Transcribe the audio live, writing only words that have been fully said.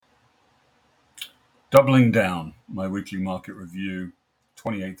Doubling down, my weekly market review,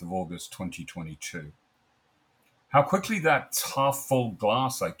 28th of August 2022. How quickly that half-full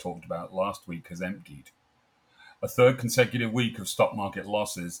glass I talked about last week has emptied. A third consecutive week of stock market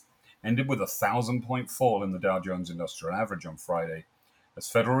losses ended with a 1,000-point fall in the Dow Jones Industrial Average on Friday, as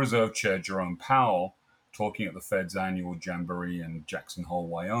Federal Reserve Chair Jerome Powell, talking at the Fed's annual jamboree in Jackson Hole,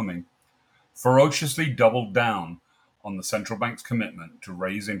 Wyoming, ferociously doubled down on the central bank's commitment to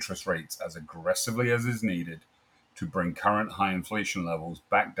raise interest rates as aggressively as is needed to bring current high inflation levels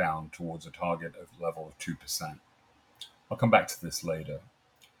back down towards a target level of 2%. I'll come back to this later.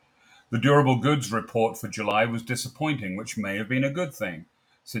 The durable goods report for July was disappointing, which may have been a good thing,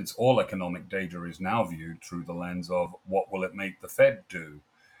 since all economic data is now viewed through the lens of what will it make the Fed do?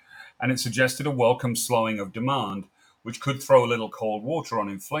 And it suggested a welcome slowing of demand, which could throw a little cold water on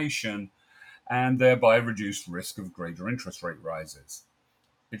inflation and thereby reduce risk of greater interest rate rises.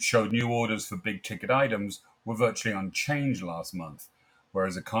 It showed new orders for big-ticket items were virtually unchanged last month,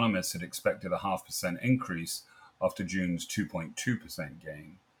 whereas economists had expected a 0.5% increase after June's 2.2%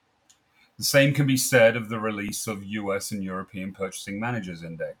 gain. The same can be said of the release of US and European Purchasing Managers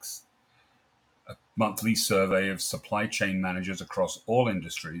Index, a monthly survey of supply chain managers across all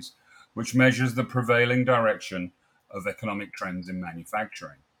industries, which measures the prevailing direction of economic trends in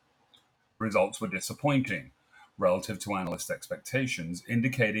manufacturing. Results were disappointing relative to analyst expectations,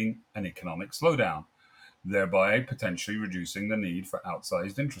 indicating an economic slowdown, thereby potentially reducing the need for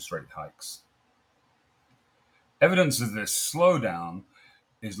outsized interest rate hikes. Evidence of this slowdown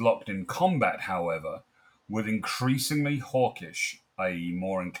is locked in combat, however, with increasingly hawkish, i.e.,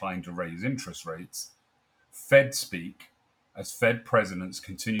 more inclined to raise interest rates, Fed speak, as Fed presidents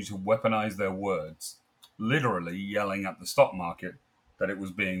continue to weaponize their words, literally yelling at the stock market that it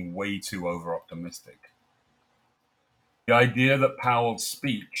was being way too over-optimistic. The idea that Powell's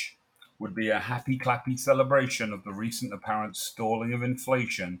speech would be a happy-clappy celebration of the recent apparent stalling of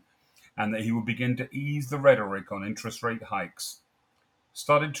inflation and that he would begin to ease the rhetoric on interest rate hikes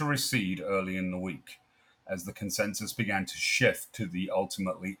started to recede early in the week as the consensus began to shift to the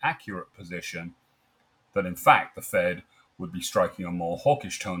ultimately accurate position that in fact the Fed would be striking a more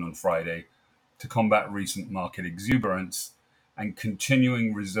hawkish tone on Friday to combat recent market exuberance and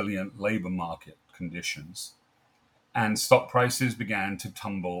continuing resilient labor market conditions, and stock prices began to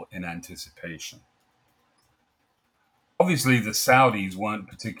tumble in anticipation. Obviously, the Saudis weren't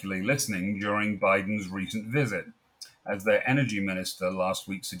particularly listening during Biden's recent visit, as their energy minister last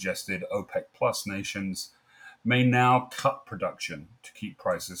week suggested OPEC Plus nations may now cut production to keep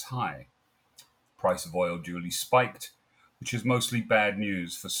prices high. The price of oil duly spiked, which is mostly bad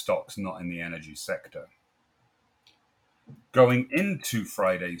news for stocks not in the energy sector. Going into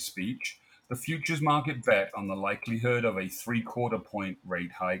Friday's speech, the futures market bet on the likelihood of a 0.75 point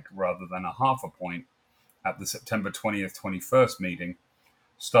rate hike rather than a 0.5 point at the September 20th, 21st meeting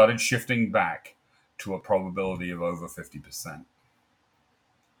started shifting back to a probability of over 50%.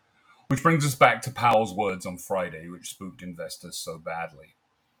 Which brings us back to Powell's words on Friday, which spooked investors so badly.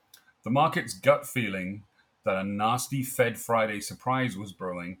 The market's gut feeling that a nasty Fed Friday surprise was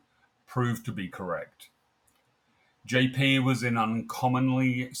brewing proved to be correct. JP was in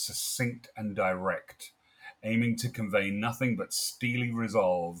uncommonly succinct and direct, aiming to convey nothing but steely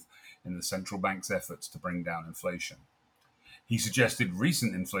resolve in the central bank's efforts to bring down inflation. He suggested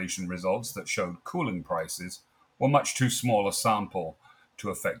recent inflation results that showed cooling prices were much too small a sample to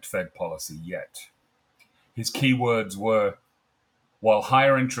affect Fed policy yet. His key words were, while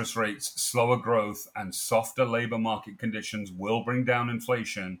higher interest rates, slower growth, and softer labor market conditions will bring down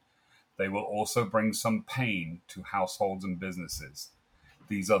inflation, they will also bring some pain to households and businesses.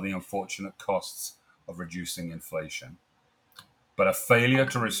 These are the unfortunate costs of reducing inflation. But a failure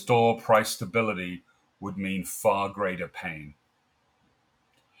to restore price stability would mean far greater pain.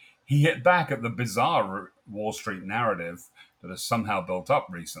 He hit back at the bizarre Wall Street narrative that has somehow built up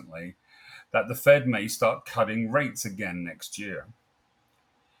recently that the Fed may start cutting rates again next year.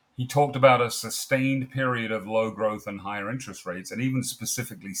 He talked about a sustained period of low growth and higher interest rates, and even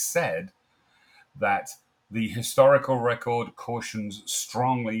specifically said that the historical record cautions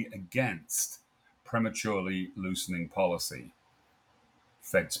strongly against prematurely loosening policy.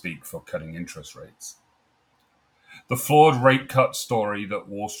 Fed speak for cutting interest rates. The flawed rate cut story that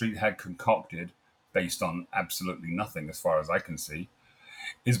Wall Street had concocted, based on absolutely nothing as far as I can see,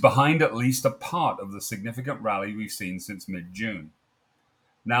 is behind at least a part of the significant rally we've seen since mid-June.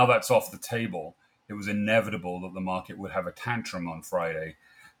 Now that's off the table, it was inevitable that the market would have a tantrum on Friday,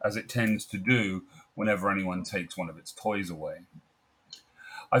 as it tends to do whenever anyone takes one of its toys away.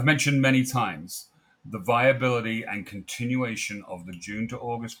 I've mentioned many times The viability and continuation of the June to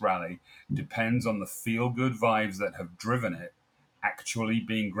August rally depends on the feel-good vibes that have driven it actually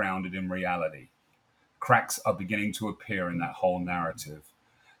being grounded in reality. Cracks are beginning to appear in that whole narrative,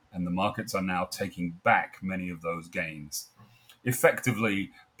 and the markets are now taking back many of those gains,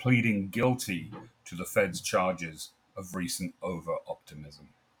 effectively pleading guilty to the Fed's charges of recent over-optimism.